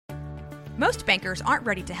Most bankers aren't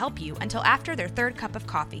ready to help you until after their third cup of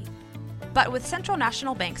coffee. But with Central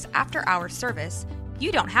National Bank's after-hours service,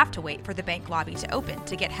 you don't have to wait for the bank lobby to open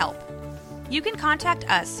to get help. You can contact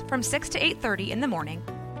us from 6 to 8:30 in the morning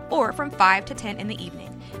or from 5 to 10 in the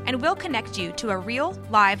evening, and we'll connect you to a real,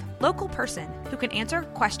 live, local person who can answer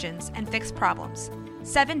questions and fix problems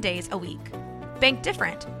 7 days a week. Bank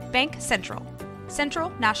different. Bank Central. Central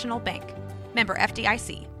National Bank. Member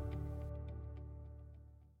FDIC.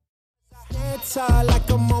 Like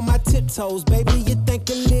I'm on my tiptoes, baby. You think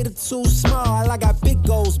a little too small. I got big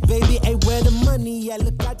goals, baby. Hey, where the money at?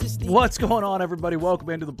 Look, I just What's going on, everybody? Welcome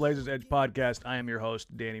into the Blazers Edge podcast. I am your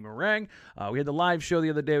host, Danny Marang. We had the live show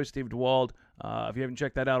the other day with Steve DeWald. If you haven't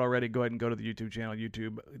checked that out already, go ahead and go to the YouTube channel,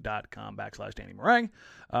 youtube.com/Danny Marang.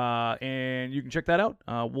 And you can check that out.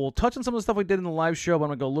 We'll touch on some of the stuff we did in the live show, but I'm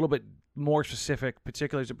going to go a little bit more specific,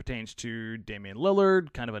 particularly as it pertains to Damian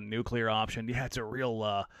Lillard, kind of a nuclear option. Yeah, it's a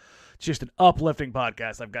real... just an uplifting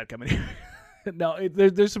podcast I've got coming here. No,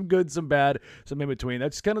 there's some good, some bad, some in between.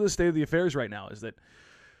 That's kind of the state of the affairs right now, is that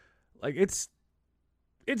like it's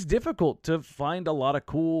difficult to find a lot of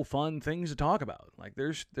cool, fun things to talk about. Like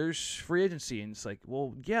there's free agency, and it's like,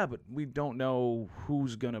 well, yeah, but we don't know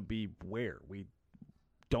who's going to be where. We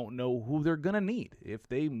don't know who they're going to need. If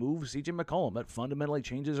they move C.J. McCollum, that fundamentally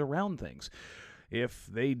changes around things. If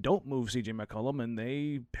they don't move C.J. McCollum and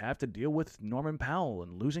they have to deal with Norman Powell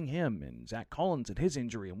and losing him and Zach Collins and his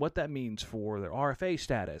injury and what that means for their RFA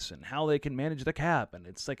status and how they can manage the cap. And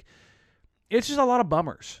it's like, it's just a lot of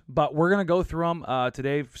bummers. But we're going to go through them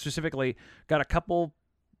today specifically. Got a couple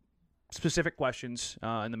specific questions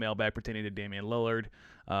in the mailbag pertaining to Damian Lillard,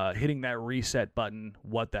 hitting that reset button,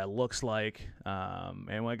 what that looks like.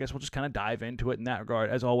 And I guess we'll just kind of dive into it in that regard.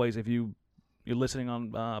 As always, if you're listening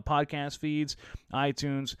on podcast feeds,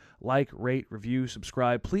 iTunes, like, rate, review,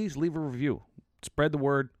 subscribe. Please leave a review. Spread the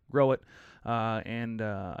word, grow it. And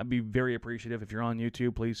I'd be very appreciative if you're on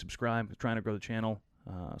YouTube. Please subscribe. I'm trying to grow the channel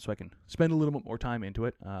so I can spend a little bit more time into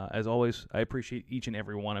it. As always, I appreciate each and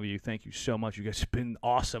every one of you. Thank you so much. You guys have been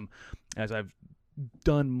awesome as I've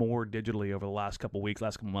done more digitally over the last couple weeks,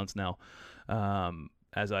 last couple months now.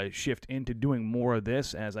 As I shift into doing more of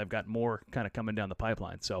this, as I've got more kind of coming down the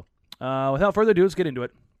pipeline. So, without further ado, let's get into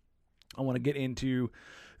it. I want to get into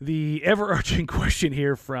the ever-arching question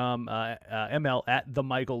here from ML at the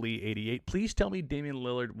Michael Lee 88. Please tell me Damian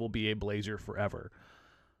Lillard will be a Blazer forever.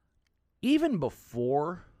 Even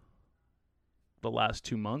before the last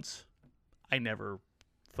 2 months, I never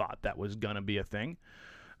thought that was going to be a thing.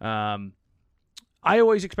 I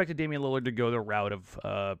always expected Damian Lillard to go the route of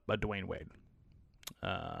a Dwayne Wade.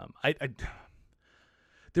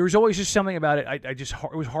 There was always just something about it. It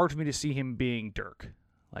was hard for me to see him being Dirk,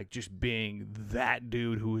 like just being that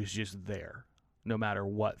dude who is just there, no matter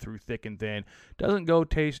what, through thick and thin. Doesn't go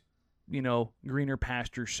taste, greener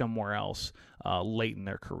pastures somewhere else late in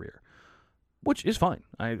their career, which is fine.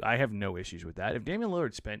 I have no issues with that. If Damian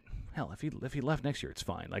Lillard spent, hell, if he left next year, it's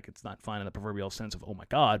fine. Like it's not fine in the proverbial sense of oh my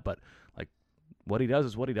god, but like what he does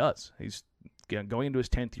is what he does. He's going into his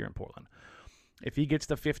 10th year in Portland. If he gets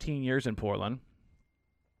to 15 years in Portland,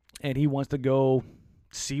 and he wants to go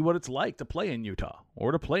see what it's like to play in Utah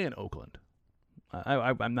or to play in Oakland,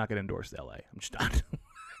 I'm not going to endorse LA. I'm just not.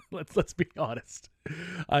 Let's be honest.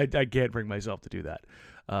 I can't bring myself to do that.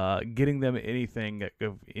 Getting them anything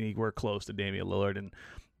anywhere close to Damian Lillard and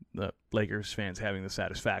the Lakers fans having the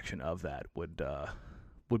satisfaction of that would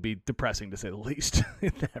be depressing to say the least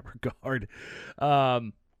in that regard.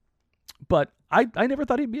 But I never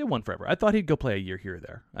thought he'd be a one forever. I thought he'd go play a year here or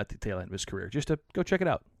there at the tail end of his career just to go check it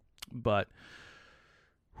out. But,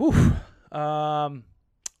 well,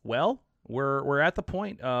 we're at the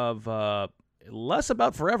point of less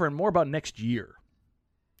about forever and more about next year.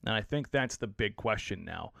 And I think that's the big question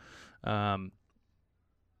now.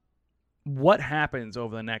 What happens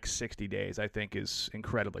over the next 60 days, I think, is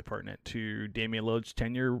incredibly pertinent to Damian Lillard's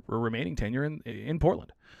tenure or remaining tenure in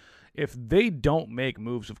Portland. If they don't make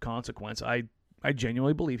moves of consequence, I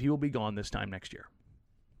genuinely believe he will be gone this time next year.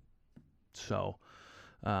 So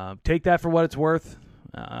take that for what it's worth.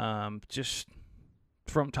 Just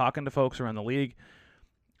from talking to folks around the league,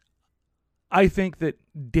 I think that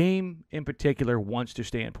Dame in particular wants to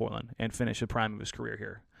stay in Portland and finish the prime of his career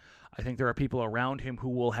here. I think there are people around him who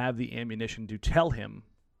will have the ammunition to tell him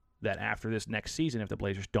that after this next season, if the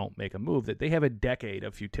Blazers don't make a move, that they have a decade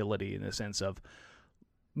of futility in the sense of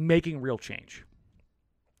making real change.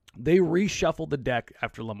 They reshuffled the deck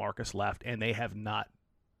after LaMarcus left, and they have not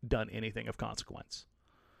done anything of consequence.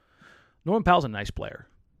 Norman Powell's a nice player.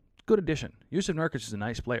 Good addition. Jusuf Nurkic is a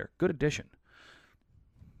nice player. Good addition.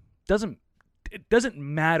 It doesn't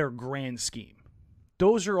matter grand scheme.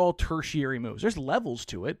 those are all tertiary moves. There's levels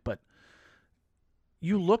to it, but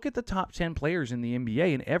you look at the top 10 players in the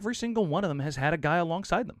NBA, and every single one of them has had a guy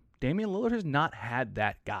alongside them. Damian Lillard has not had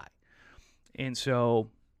that guy. And so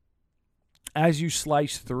as you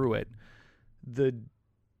slice through it, the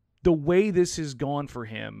way this has gone for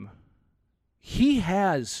him, he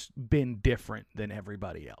has been different than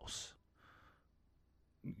everybody else.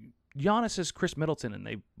 Giannis is Chris Middleton, and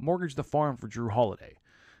they mortgaged the farm for Drew Holiday.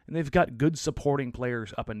 And they've got good supporting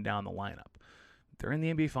players up and down the lineup. They're in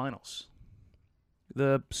the NBA Finals.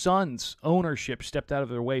 The Suns' ownership stepped out of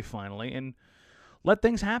their way finally and let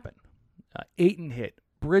things happen. Ayton hit.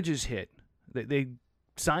 Bridges hit. They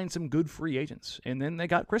signed some good free agents. And then they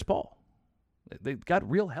got Chris Paul. They got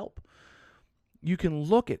real help. You can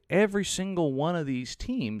look at every single one of these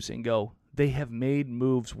teams and go, they have made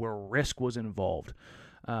moves where risk was involved.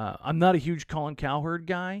 I'm not a huge Colin Cowherd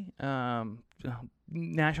guy.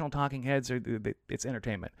 National talking heads, it's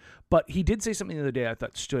entertainment. But he did say something the other day I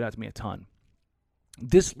thought stood out to me a ton.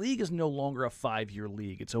 This league is no longer a 5-year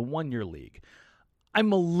league. It's a 1-year league.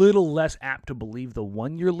 I'm a little less apt to believe the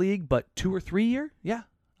 1-year league, but 2 or 3 year? Yeah,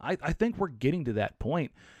 I think we're getting to that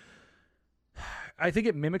point. I think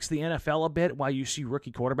it mimics the NFL a bit, why you see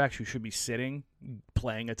rookie quarterbacks who should be sitting,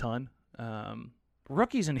 playing a ton.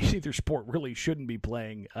 Rookies in either sport really shouldn't be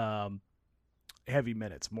playing heavy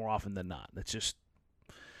minutes more often than not. It's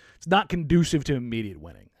not conducive to immediate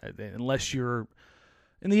winning, unless you're...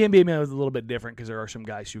 In the NBA, man, it's a little bit different because there are some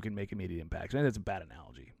guys who can make immediate impacts. I think that's a bad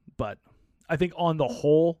analogy. But I think on the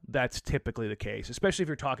whole, that's typically the case, especially if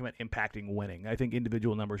you're talking about impacting winning. I think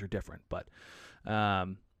individual numbers are different. But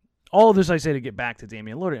all of this I say to get back to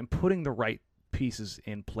Damian Lillard and putting the right pieces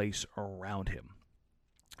in place around him.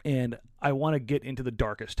 And I want to get into the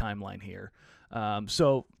darkest timeline here.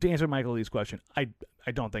 So to answer Michael Lee's question, I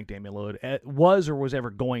don't think Damian Lillard was or was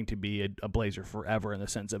ever going to be a Blazer forever in the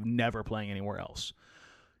sense of never playing anywhere else.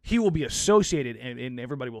 He will be associated, and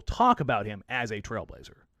everybody will talk about him as a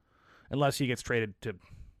Trailblazer. Unless he gets traded to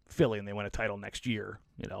Philly and they win a title next year,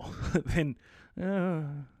 then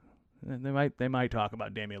they might talk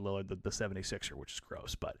about Damian Lillard, the 76er, which is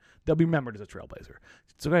gross, but they'll be remembered as a Trailblazer.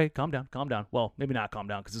 It's okay, calm down. Well, maybe not calm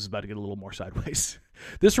down because this is about to get a little more sideways.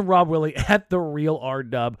 This from Rob Willie at The Real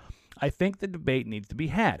R-Dub. I think the debate needs to be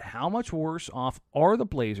had. How much worse off are the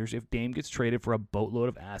Blazers if Dame gets traded for a boatload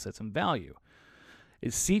of assets and value?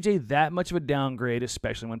 Is CJ that much of a downgrade,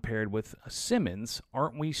 especially when paired with Simmons?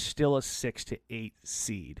 Aren't we still a 6 to 8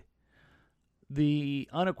 seed? The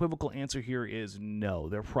unequivocal answer here is no.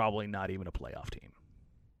 They're probably not even a playoff team.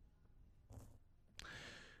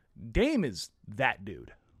 Dame is that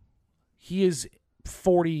dude. He is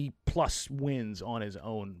 40-plus wins on his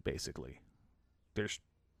own, basically. There's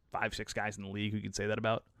 5-6 guys in the league who can say that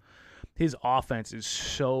about. His offense is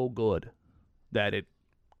so good that it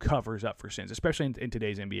covers up for sins, especially in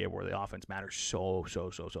today's NBA where the offense matters so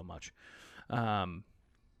much. CJ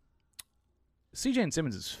and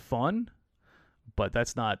Simmons is fun, but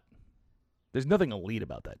there's nothing elite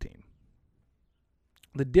about that team.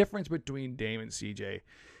 The difference between Dame and CJ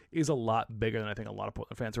is a lot bigger than I think a lot of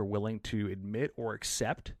Portland fans are willing to admit or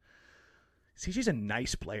accept. CJ's a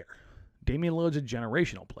nice player. Damian Lillard's a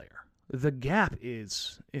generational player. The gap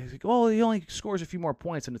is like, well, he only scores a few more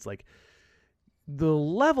points, and it's like, the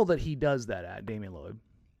level that he does that at, Damian Lillard,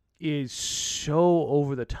 is so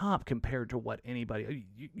over the top compared to what anybody...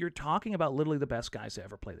 You're talking about literally the best guys to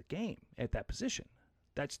ever play the game at that position.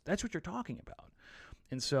 That's what you're talking about.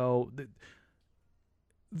 And so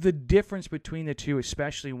the difference between the two,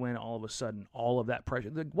 especially when all of a sudden all of that pressure...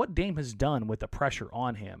 What Dame has done with the pressure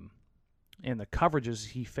on him and the coverages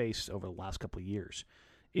he faced over the last couple of years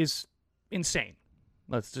is insane.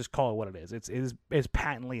 Let's just call it what it is. It's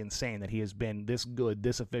patently insane that he has been this good,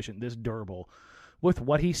 this efficient, this durable with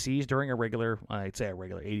what he sees during a regular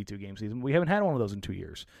 82-game season. We haven't had one of those in 2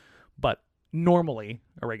 years, but normally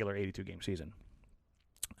a regular 82-game season.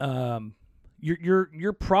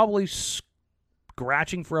 You're probably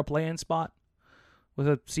scratching for a play-in spot with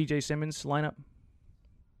a CJ Simmons lineup.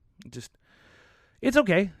 It's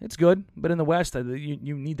okay, it's good, but in the West,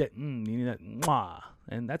 you need that mwah,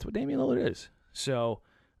 and that's what Damian Lillard is. So,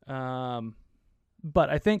 but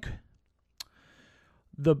I think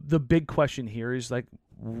the big question here is, like,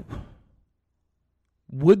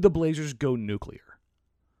 would the Blazers go nuclear?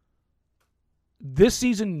 This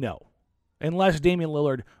season, no. Unless Damian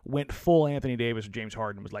Lillard went full Anthony Davis or James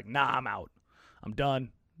Harden and was like, nah, I'm out. I'm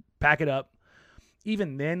done. Pack it up.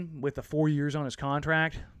 Even then, with the 4 years on his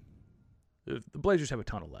contract, the Blazers have a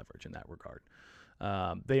ton of leverage in that regard.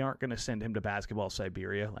 They aren't going to send him to Basketball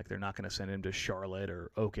Siberia. Like, they're not going to send him to Charlotte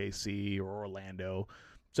or OKC or Orlando.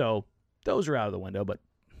 So those are out of the window. But,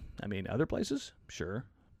 I mean, other places? Sure.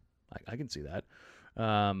 I can see that.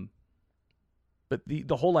 But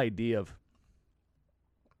the whole idea of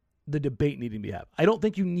the debate needing to be had, I don't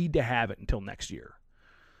think you need to have it until next year.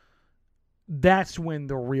 That's when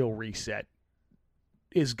the real reset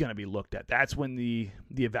is going to be looked at. That's when the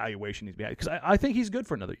evaluation needs to be had. Because I think he's good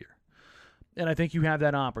for another year. And I think you have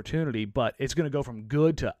that opportunity, but it's going to go from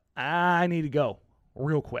good to I need to go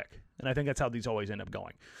real quick. And I think that's how these always end up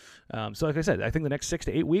going. So like I said, I think the next 6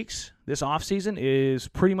 to 8 weeks, this offseason, is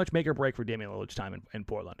pretty much make or break for Damian Lillard's time in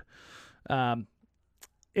Portland.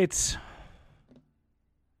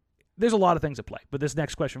 There's a lot of things at play, but this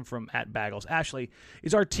next question from @Baggles. Ashley,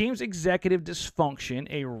 is our team's executive dysfunction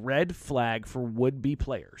a red flag for would-be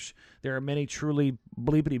players? There are many truly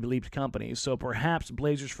bleepity-bleeped companies, so perhaps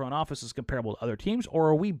Blazers front office is comparable to other teams, or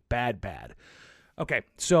are we bad? Okay,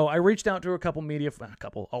 so I reached out to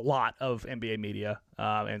a lot of NBA media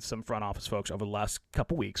and some front office folks over the last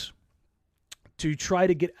couple weeks to try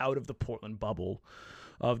to get out of the Portland bubble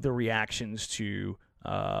of the reactions to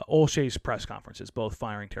Olshey's press conferences, both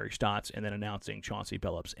firing Terry Stotts and then announcing Chauncey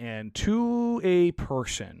Billups. And to a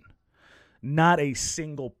person, not a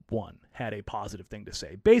single one had a positive thing to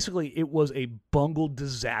say. Basically, it was a bungled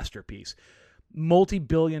disaster piece.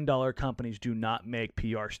 Multi-billion-dollar companies do not make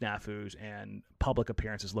PR snafus and public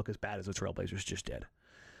appearances look as bad as the Trailblazers just did.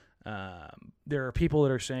 There are people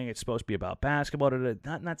that are saying it's supposed to be about basketball.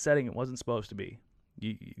 Not in that setting, it wasn't supposed to be.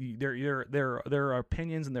 There are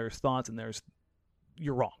opinions and there's thoughts and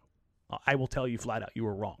you're wrong. I will tell you flat out, you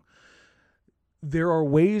were wrong. There are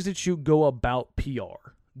ways that you go about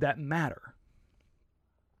PR that matter.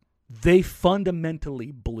 They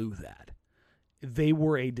fundamentally blew that. They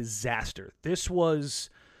were a disaster. This was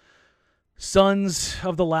Suns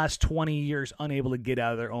of the last 20 years unable to get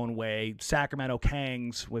out of their own way. Sacramento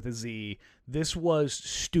Kangs with a Z. This was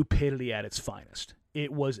stupidity at its finest.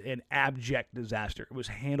 It was an abject disaster. It was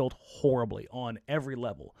handled horribly on every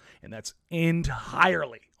level, and that's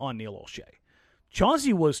entirely on Neil Olshey.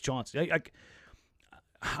 Chauncey was Chauncey.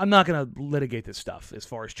 I'm not going to litigate this stuff as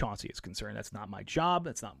far as Chauncey is concerned. That's not my job.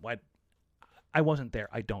 That's not what I wasn't there.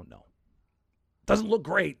 I don't know. Doesn't look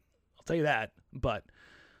great, I'll tell you that, but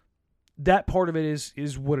that part of it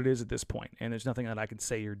is what it is at this point, and there's nothing that I can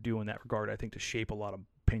say or do in that regard, I think, to shape a lot of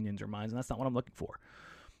opinions or minds, and that's not what I'm looking for.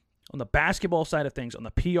 On the basketball side of things, on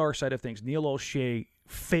the PR side of things, Neil Olshey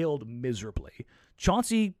failed miserably.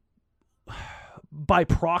 Chauncey, by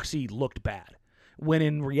proxy, looked bad, when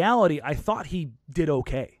in reality, I thought he did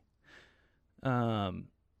okay. And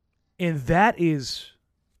that is...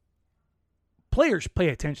 Players pay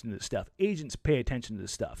attention to this stuff. Agents pay attention to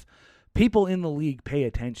this stuff. People in the league pay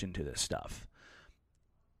attention to this stuff.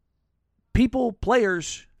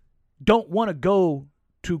 Players don't want to go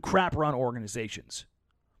to crap-run organizations.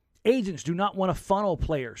 Agents do not want to funnel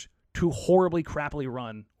players to horribly, crappily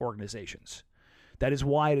run organizations. That is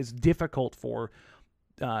why it is difficult for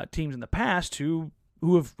teams in the past who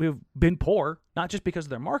have been poor, not just because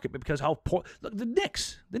of their market, but because how poor. Look, the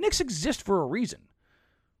Knicks exist for a reason.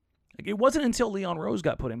 It wasn't until Leon Rose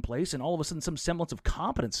got put in place and all of a sudden some semblance of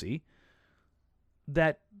competency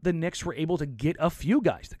that the Knicks were able to get a few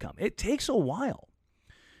guys to come. It takes a while.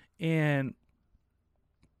 And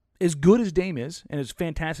as good as Dame is and as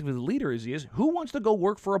fantastic as a leader as he is, who wants to go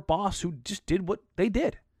work for a boss who just did what they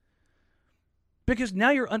did? Because now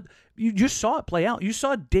you just saw it play out. You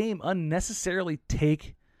saw Dame unnecessarily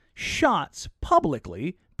take shots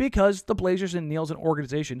publicly because the Blazers and Neil's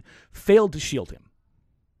organization failed to shield him.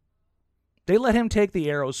 They let him take the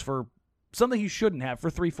arrows for something he shouldn't have for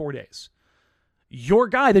 3-4 days. Your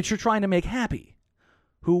guy that you're trying to make happy,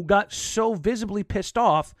 who got so visibly pissed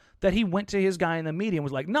off that he went to his guy in the media and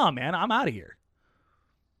was like, "Nah, man, I'm out of here."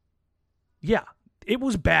 Yeah, it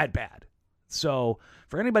was bad. So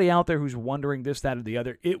for anybody out there who's wondering this, that, or the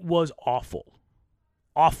other, it was awful.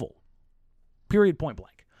 Awful. Period, point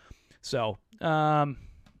blank. So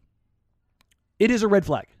it is a red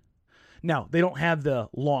flag. Now, they don't have the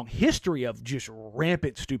long history of just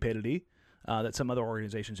rampant stupidity that some other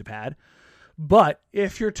organizations have had. But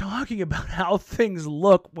if you're talking about how things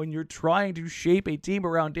look when you're trying to shape a team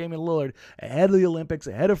around Damian Lillard ahead of the Olympics,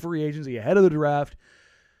 ahead of free agency, ahead of the draft,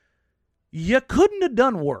 you couldn't have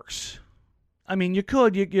done worse. I mean, you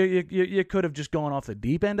could. You could have just gone off the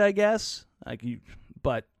deep end, I guess.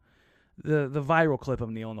 But the viral clip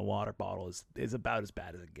of Neil in the water bottle is about as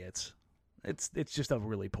bad as it gets. It's just a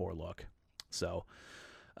really poor look. So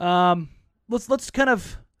let's kind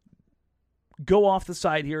of go off the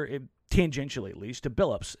side here, tangentially at least, to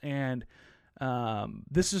Billups. And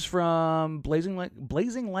This is from Blazing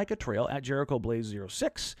Like a Trail at Jericho Blaze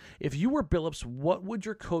 06. If you were Billups, what would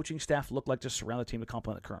your coaching staff look like to surround the team to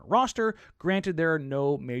complement the current roster? Granted, there are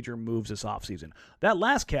no major moves this offseason. That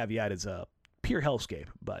last caveat is a pure hellscape,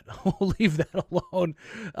 but we'll leave that alone.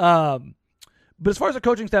 But as far as the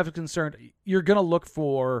coaching staff is concerned, you're going to look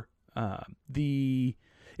for the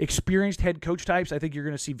experienced head coach types. I think you're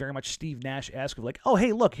going to see very much Steve Nash-esque of like, oh,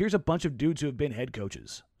 hey, look, here's a bunch of dudes who have been head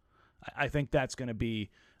coaches. I think that's going to be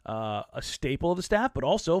a staple of the staff, but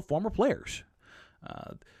also former players.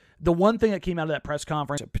 The one thing that came out of that press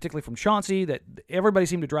conference, particularly from Chauncey, that everybody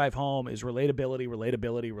seemed to drive home is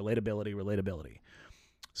relatability.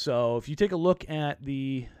 So if you take a look at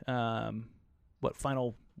the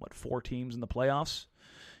final 4 teams in the playoffs,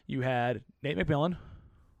 you had Nate McMillan,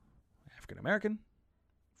 African-American,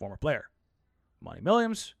 former player. Monty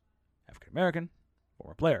Williams, African-American,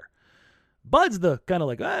 former player. Bud's the kind of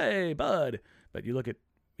like, hey, Bud. But you look at,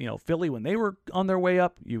 Philly when they were on their way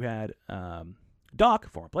up, you had Doc,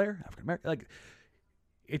 former player, African-American. Like,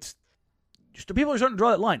 it's just the people are starting to draw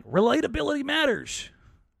that line. Relatability matters.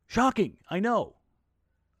 Shocking, I know.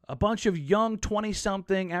 A bunch of young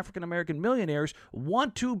 20-something African-American millionaires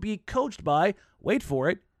want to be coached by, wait for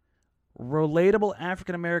it, relatable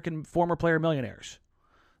African-American former player millionaires.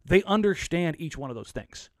 They understand each one of those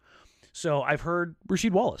things. So I've heard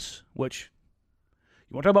Rasheed Wallace, which,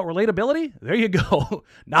 you want to talk about relatability? There you go.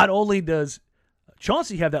 Not only does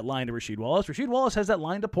Chauncey have that line to Rasheed Wallace has that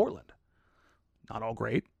line to Portland. Not all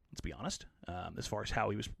great, let's be honest, as far as how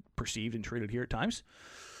he was perceived and treated here at times.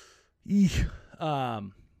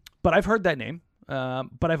 But I've heard that name.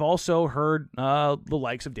 But I've also heard the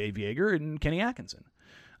likes of Dave Yeager and Kenny Atkinson.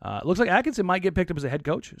 It looks like Atkinson might get picked up as a head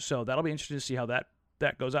coach, so that'll be interesting to see how that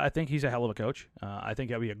goes. I think he's a hell of a coach. I think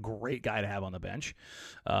that'd be a great guy to have on the bench.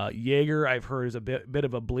 Yeager, I've heard, is a bit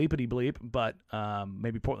of a bleepity bleep, but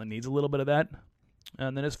maybe Portland needs a little bit of that.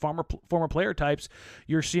 And then as former player types,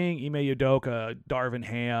 you're seeing Ime Udoka, Darvin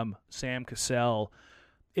Ham, Sam Cassell.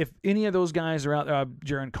 If any of those guys are out there,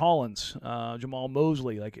 Jaron Collins, Jamal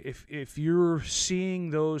Mosley, like if you're seeing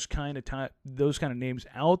those kind of names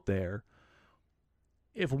out there,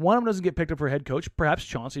 if one of them doesn't get picked up for a head coach, perhaps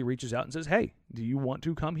Chauncey reaches out and says, hey, do you want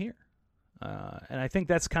to come here? And I think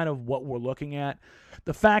that's kind of what we're looking at.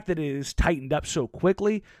 The fact that it is tightened up so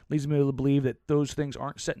quickly leads me to believe that those things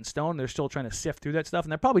aren't set in stone. They're still trying to sift through that stuff,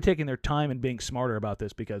 and they're probably taking their time and being smarter about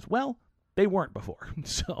this because, well, they weren't before.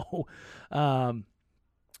 So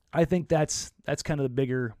I think that's kind of the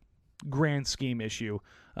bigger grand scheme issue.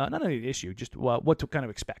 Not an issue, just what to kind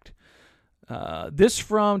of expect. This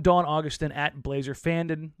from Dawn Augustin at Blazer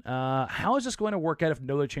Fandon. How is this going to work out if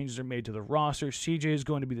no other changes are made to the roster? CJ is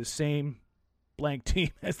going to be the same blank team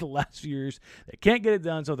as the last few years. They can't get it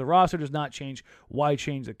done, so if the roster does not change, why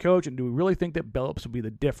change the coach? And do we really think that Billups will be the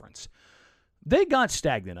difference? They got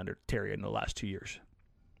stagnant under Terry in the last 2 years.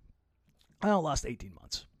 Last 18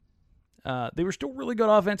 months. They were still really good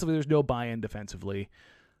offensively. There's no buy-in defensively.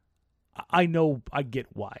 I get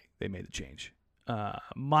why they made the change.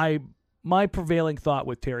 My prevailing thought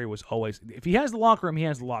with Terry was always, if he has the locker room, he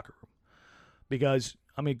has the locker room. Because,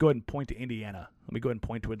 go ahead and point to Indiana. Let me go ahead and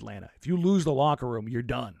point to Atlanta. If you lose the locker room, you're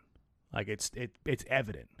done. Like, it's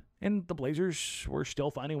evident. And the Blazers were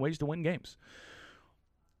still finding ways to win games.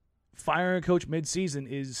 Firing a coach midseason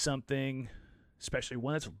is something, especially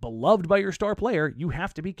one that's beloved by your star player, you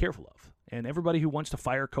have to be careful of. And everybody who wants to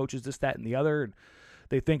fire coaches, this, that, and the other, and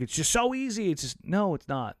they think it's just so easy. It's just, no, it's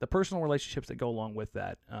not. The personal relationships that go along with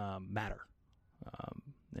that matter.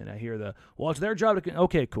 And I hear it's their job to,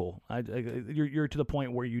 okay, cool. You're to the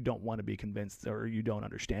point where you don't want to be convinced or you don't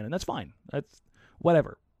understand, and that's fine. That's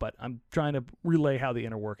whatever. But I'm trying to relay how the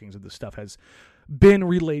inner workings of this stuff has been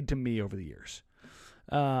relayed to me over the years.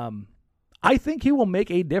 I think he will make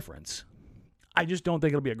a difference. I just don't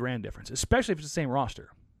think it'll be a grand difference, especially if it's the same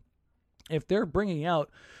roster. If they're bringing out,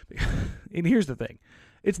 and here's the thing,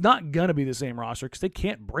 it's not going to be the same roster because they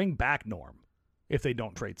can't bring back Norm if they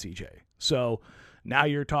don't trade CJ. So now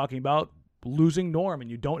you're talking about losing Norm, and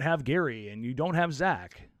you don't have Gary, and you don't have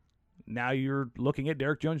Zach. Now you're looking at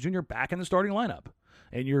Derek Jones Jr. back in the starting lineup,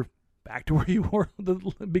 and you're back to where you were at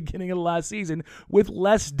the beginning of the last season with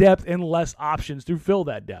less depth and less options to fill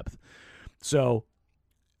that depth. So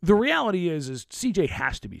the reality is CJ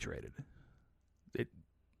has to be traded.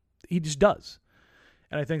 He just does.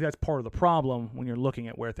 And I think that's part of the problem when you're looking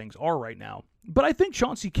at where things are right now. But I think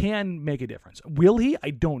Chauncey can make a difference. Will he?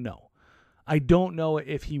 I don't know. I don't know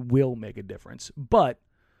if he will make a difference. But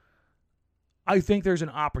I think there's an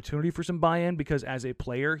opportunity for some buy-in because as a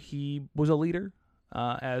player, he was a leader.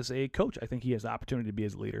 as a coach. I think he has the opportunity to be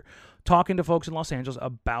as a leader. Talking to folks in Los Angeles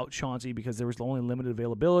about Chauncey because there was only limited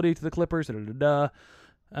availability to the Clippers.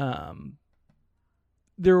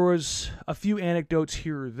 There was a few anecdotes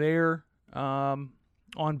here or there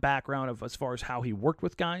on background of as far as how he worked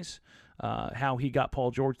with guys, how he got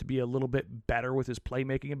Paul George to be a little bit better with his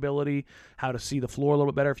playmaking ability, how to see the floor a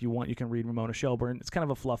little bit better. If you want, you can read Ramona Shelburne. It's kind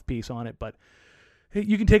of a fluff piece on it, but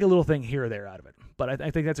you can take a little thing here or there out of it. But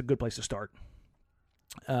I think that's a good place to start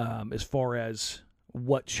as far as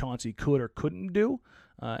what Chauncey could or couldn't do,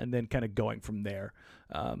 and then kind of going from there.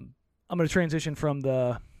 I'm going to transition from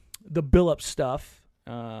the Billups stuff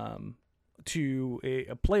to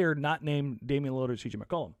a player not named Damian Lillard or CJ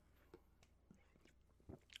McCollum.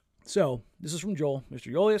 So, this is from Joel,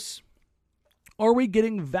 Mr. Iolius. Are we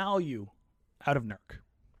getting value out of Nurk?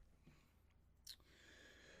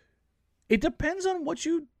 It depends on what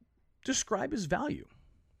you describe as value.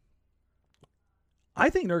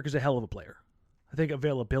 I think Nurk is a hell of a player. I think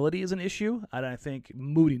availability is an issue, and I think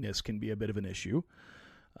moodiness can be a bit of an issue.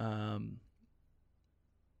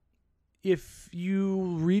 If you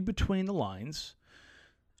read between the lines,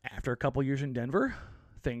 after a couple years in Denver,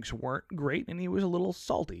 things weren't great, and he was a little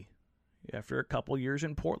salty. After a couple years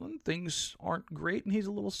in Portland, things aren't great, and he's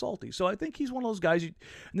a little salty. So I think he's one of those guys, and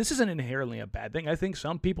this isn't inherently a bad thing. I think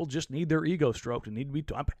some people just need their ego stroked and need to be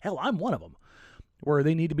hell, I'm one of them, where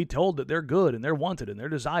they need to be told that they're good and they're wanted and they're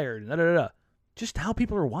desired and da-da-da-da. Just how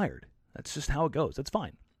people are wired. That's just how it goes. That's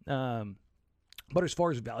fine. But as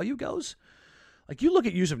far as value goes, like you look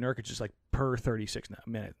at Jusuf Nurkic just like per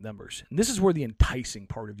 36-minute numbers. And this is where the enticing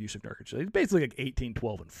part of Jusuf Nurkic is. It's basically like 18,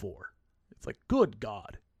 12, and 4. It's like, good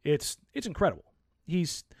God. It's incredible.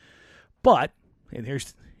 But, and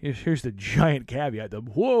here's the giant caveat,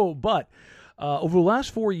 but over the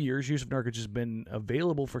last 4 years, Jusuf Nurkic has been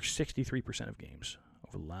available for 63% of games.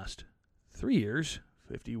 Over the last 3 years,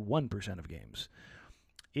 51% of games.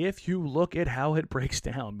 If you look at how it breaks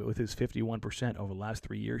down with his 51% over the last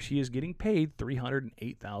 3 years, he is getting paid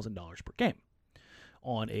 $308,000 per game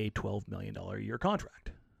on a $12 million a year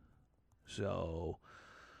contract. So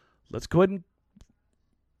let's go ahead and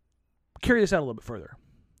carry this out a little bit further.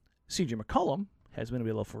 CJ McCollum has been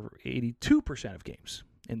available for 82% of games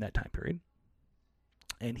in that time period.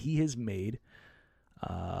 And he has made,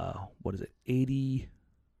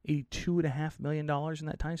 $82.5 million in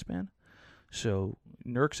that time span. So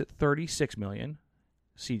Nurk's at $36 million.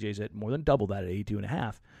 CJ's at more than double that at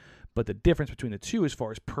 $82.5. But the difference between the two as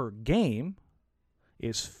far as per game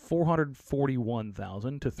is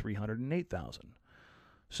 $441,000 to $308,000.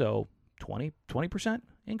 So 20%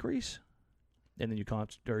 increase. And then you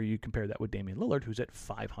compare that with Damian Lillard, who's at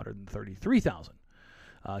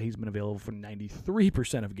 $533,000. He's been available for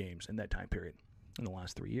 93% of games in that time period in the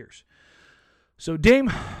last 3 years. So Dame,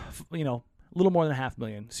 a little more than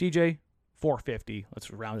 $500,000. CJ, $450. Let's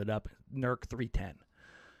round it up. Nurk, $310.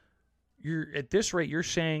 At this rate, you're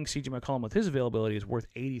saying CJ McCollum with his availability is worth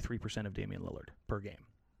 83% of Damian Lillard per game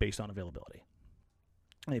based on availability.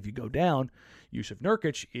 And if you go down, Jusuf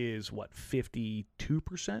Nurkic is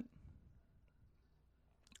 52%?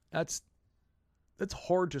 That's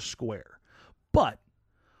hard to square. But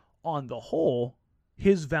on the whole,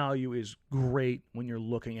 his value is great when you're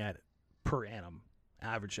looking at per annum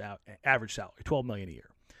average salary, $12 million a year.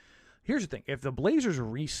 Here's the thing: if the Blazers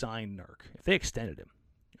re-signed Nurk, if they extended him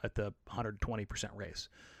at the 120% raise,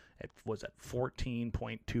 was at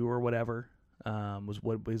 14.2 or whatever, was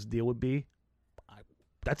what his deal would be.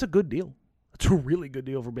 That's a good deal. That's a really good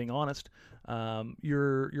deal, for being honest.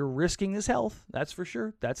 You're risking his health, that's for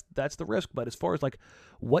sure. That's the risk. But as far as like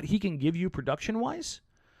what he can give you production wise,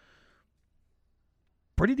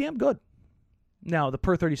 pretty damn good. Now, the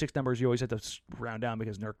per 36 numbers, you always have to round down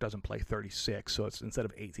because Nurk doesn't play 36, so it's instead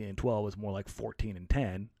of 18 and 12, it's more like 14 and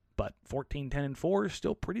 10. But 14, 10, and 4 is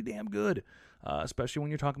still pretty damn good, especially when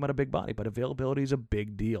you're talking about a big body. But availability is a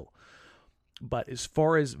big deal. But as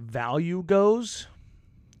far as value goes,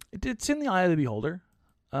 it's in the eye of the beholder.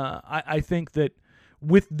 I think that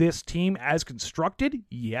with this team as constructed,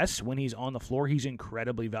 yes, when he's on the floor, he's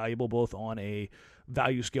incredibly valuable, both on a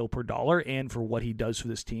value scale per dollar and for what he does for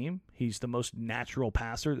this team. He's the most natural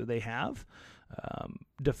passer that they have.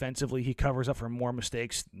 Defensively, he covers up for more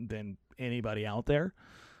mistakes than anybody out there.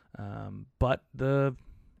 But the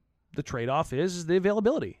trade-off is the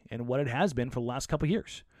availability and what it has been for the last couple of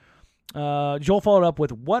years. Joel followed up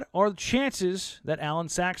with, what are the chances that Allen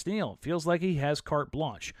sacks Neal? Feels like he has carte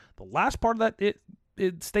blanche. The last part of that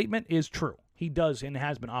statement is true. He does and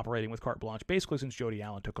has been operating with carte blanche basically since Jody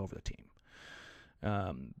Allen took over the team.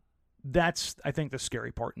 That's, I think, the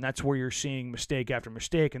scary part, and that's where you're seeing mistake after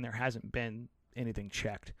mistake, and there hasn't been anything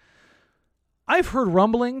checked. I've heard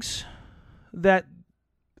rumblings that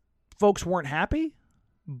folks weren't happy,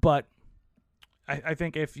 but I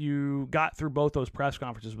think if you got through both those press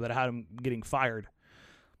conferences without him getting fired,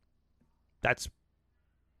 that's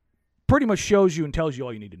pretty much shows you and tells you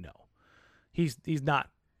all you need to know. He's not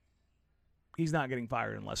getting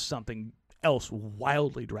fired unless something else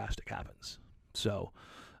wildly drastic happens. So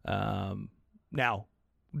now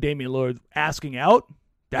Damian Lillard asking out,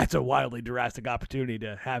 that's a wildly drastic opportunity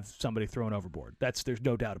to have somebody thrown overboard. There's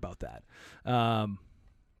no doubt about that.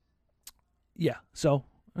 So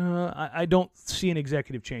I don't see an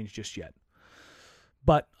executive change just yet.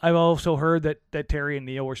 But I've also heard that Terry and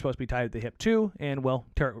Neal were supposed to be tied at the hip too, and, well,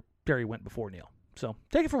 Terry went before Neal. So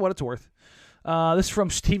take it for what it's worth. This is from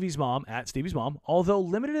Stevie's mom, at Stevie's mom. Although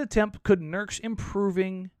limited attempt, could Nurk's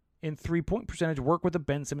improving in three-point percentage work with the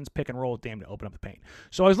Ben Simmons pick and roll with Dame to open up the paint?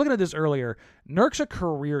 So I was looking at this earlier. Nurk's a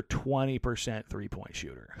career 20% three-point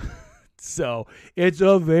shooter. So it's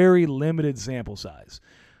a very limited sample size.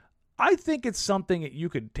 I think it's something that you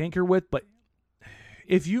could tinker with, but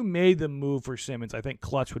if you made the move for Simmons, I think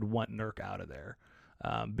Klutch would want Nurk out of there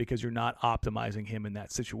because you're not optimizing him in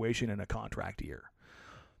that situation in a contract year.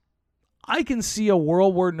 I can see a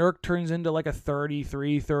world where Nurk turns into like a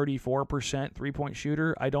 33, 34% three-point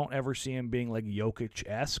shooter. I don't ever see him being like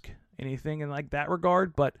Jokic-esque, anything in like that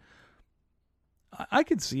regard, but I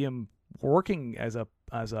could see him working as a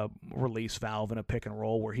release valve in a pick and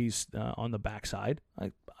roll where he's on the backside.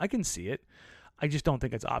 I can see it. I just don't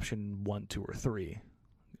think it's option 1, 2, or 3.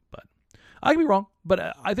 But I could be wrong.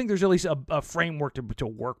 But I think there's at least a framework to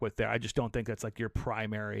work with there. I just don't think that's like your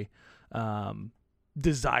primary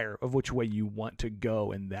desire of which way you want to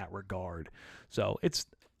go in that regard. So it's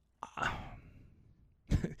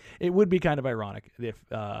it would be kind of ironic if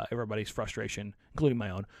everybody's frustration, including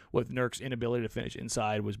my own, with Nurk's inability to finish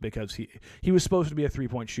inside was because he was supposed to be a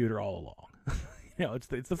three-point shooter all along.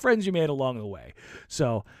 It's the friends you made along the way.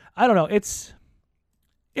 So I don't know. It's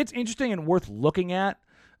interesting and worth looking at,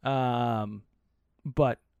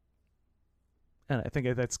 but and I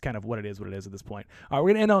think that's kind of what it is at this point. All right,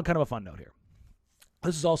 we're gonna end on kind of a fun note here.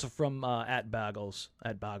 This is also from at Boggles,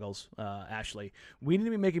 Ashley. We need to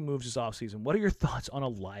be making moves this offseason. What are your thoughts on a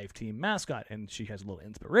live team mascot? And she has a little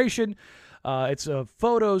inspiration. It's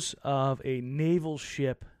photos of a naval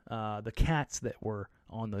ship, the cats that were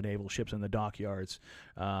on the naval ships in the dockyards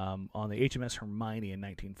on the HMS Hermione in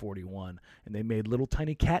 1941. And they made little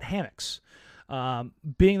tiny cat hammocks.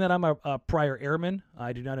 Being that I'm a prior airman,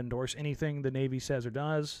 I do not endorse anything the Navy says or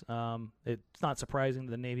does. It's not surprising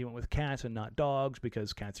that the Navy went with cats and not dogs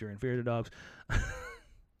because cats are inferior to dogs.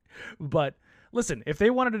 But listen, if they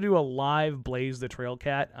wanted to do a live Blaze the Trail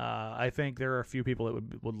Cat, I think there are a few people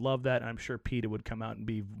that would love that, and I'm sure PETA would come out and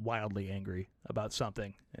be wildly angry about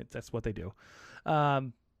something. That's what they do.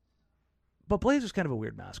 But Blaze is kind of a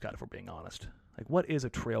weird mascot, if we're being honest. Like, what is a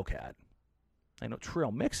trail cat? I know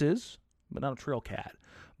trail mixes, but not a trail cat.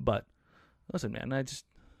 But listen, man,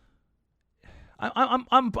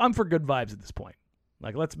 I'm for good vibes at this point.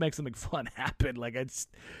 Like, let's make something fun happen. Like,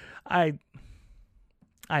 I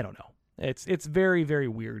don't know. It's very, very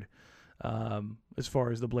weird as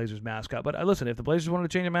far as the Blazers mascot. But listen, if the Blazers wanted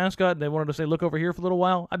to change a mascot, they wanted to say, look over here for a little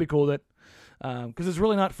while, I'd be cool with it. Because it's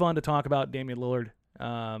really not fun to talk about Damian Lillard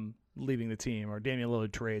leaving the team or Damian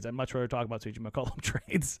Lillard trades. I'd much rather talk about CJ McCollum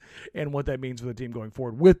trades and what that means for the team going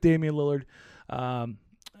forward with Damian Lillard.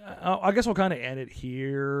 I guess we'll kind of end it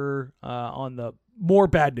here on the more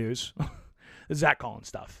bad news, the Zach Collins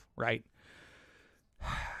stuff, right?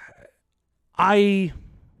 I'm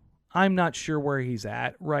not sure where he's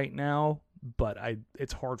at right now, but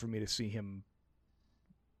it's hard for me to see him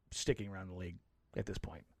sticking around the league at this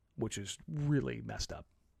point, which is really messed up.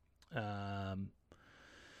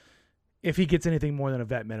 If he gets anything more than a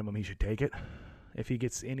vet minimum, he should take it. If he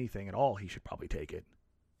gets anything at all, he should probably take it.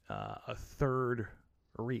 A third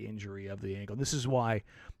re-injury of the ankle. This is why,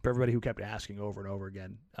 for everybody who kept asking over and over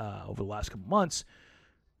again over the last couple months,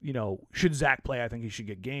 should Zach play? I think he should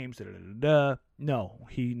get games. No,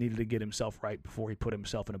 he needed to get himself right before he put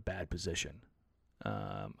himself in a bad position.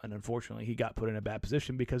 And unfortunately, he got put in a bad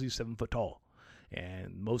position because he's 7 foot tall.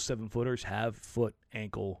 And most 7-footers have foot,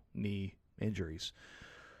 ankle, knee injuries.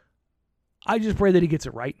 I just pray that he gets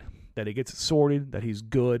it right, that he gets it sorted, that he's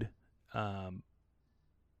good.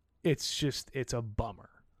 It's a bummer,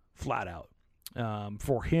 flat out,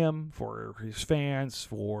 for him, for his fans,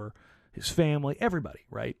 for his family, everybody,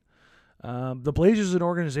 right? The Blazers as an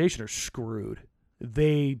organization are screwed.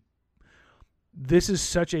 This is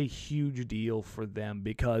such a huge deal for them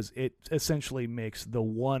because it essentially makes the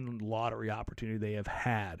one lottery opportunity they have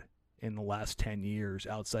had in the last 10 years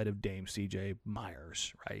outside of Dame CJ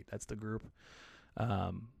Myers, right? That's the group.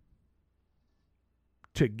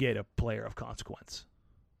 To get a player of consequence.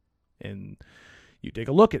 And you take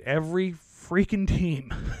a look at every freaking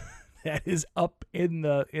team that is up in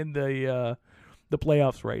the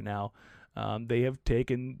playoffs right now. They have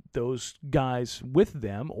taken those guys with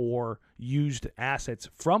them or used assets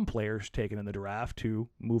from players taken in the draft to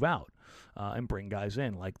move out and bring guys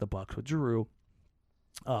in, like the Bucks with Jrue.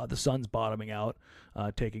 The Suns bottoming out,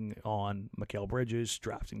 taking on Mikal Bridges,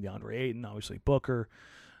 drafting DeAndre Ayton, obviously Booker.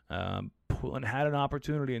 And had an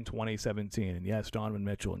opportunity in 2017, and yes, Donovan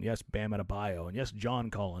Mitchell, and yes, Bam Adebayo, and yes, John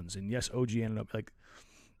Collins, and yes, OG ended up like.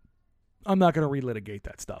 I'm not going to relitigate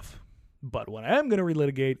that stuff, but what I am going to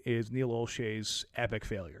relitigate is Neil Olshey's epic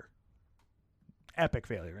failure in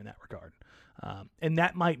that regard, and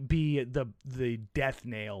that might be the death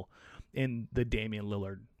nail in the Damian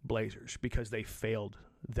Lillard Blazers because they failed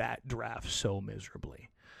that draft so miserably.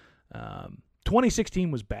 2016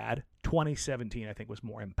 was bad. 2017, I think, was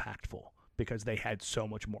more impactful because they had so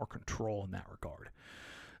much more control in that regard.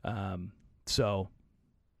 So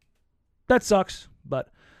that sucks, but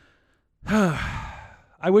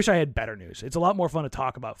I wish I had better news. It's a lot more fun to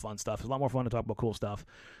talk about fun stuff. It's a lot more fun to talk about cool stuff.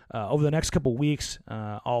 Over the next couple weeks,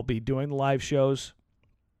 I'll be doing the live shows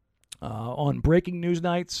on breaking news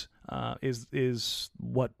nights. Is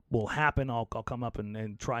what will happen. I'll come up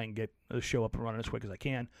and try and get the show up and running as quick as I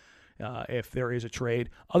can. If there is a trade.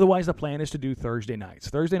 Otherwise, the plan is to do Thursday nights.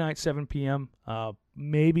 Thursday night, 7 p.m.,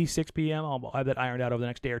 maybe 6 p.m. I'll have that ironed out over the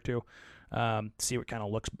next day or two. See what kind of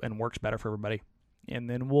looks and works better for everybody. And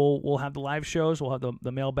then we'll have the live shows. We'll have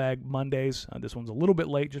the mailbag Mondays. This one's a little bit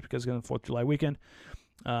late just because it's the 4th of July weekend.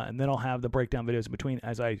 And then I'll have the breakdown videos in between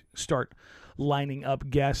as I start lining up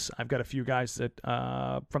guests. I've got a few guys that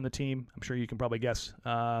from the team. I'm sure you can probably guess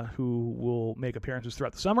who will make appearances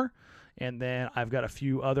throughout the summer. And then I've got a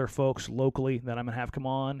few other folks locally that I'm going to have come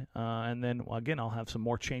on. And then, again, I'll have some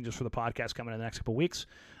more changes for the podcast coming in the next couple of weeks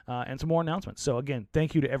and some more announcements. So, again,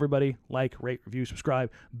 thank you to everybody. Like, rate, review,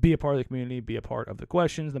 subscribe. Be a part of the community. Be a part of the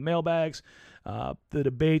questions, the mailbags, the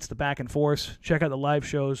debates, the back and forth. Check out the live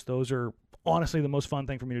shows. Those are honestly the most fun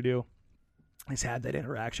thing for me to do. Is had that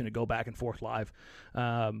interaction to go back and forth live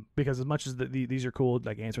because as much as these are cool,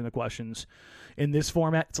 like answering the questions in this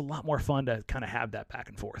format, it's a lot more fun to kind of have that back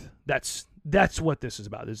and forth. That's what this is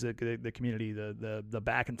about. This is the community, the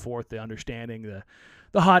back and forth, the understanding,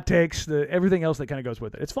 the hot takes, everything else that kind of goes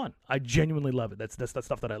with it. It's fun. I genuinely love it. That's the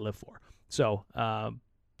stuff that I live for. So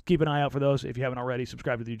keep an eye out for those. If you haven't already,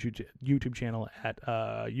 subscribe to the YouTube channel at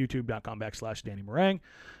youtube.com/Danny Marang.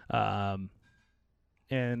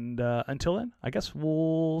 And until then, I guess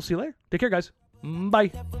we'll see you later. Take care, guys.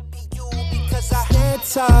 Bye. Stand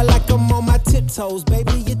tall like I'm on my tiptoes,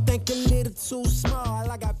 baby. You think a little too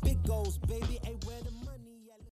small. I got big goals, baby.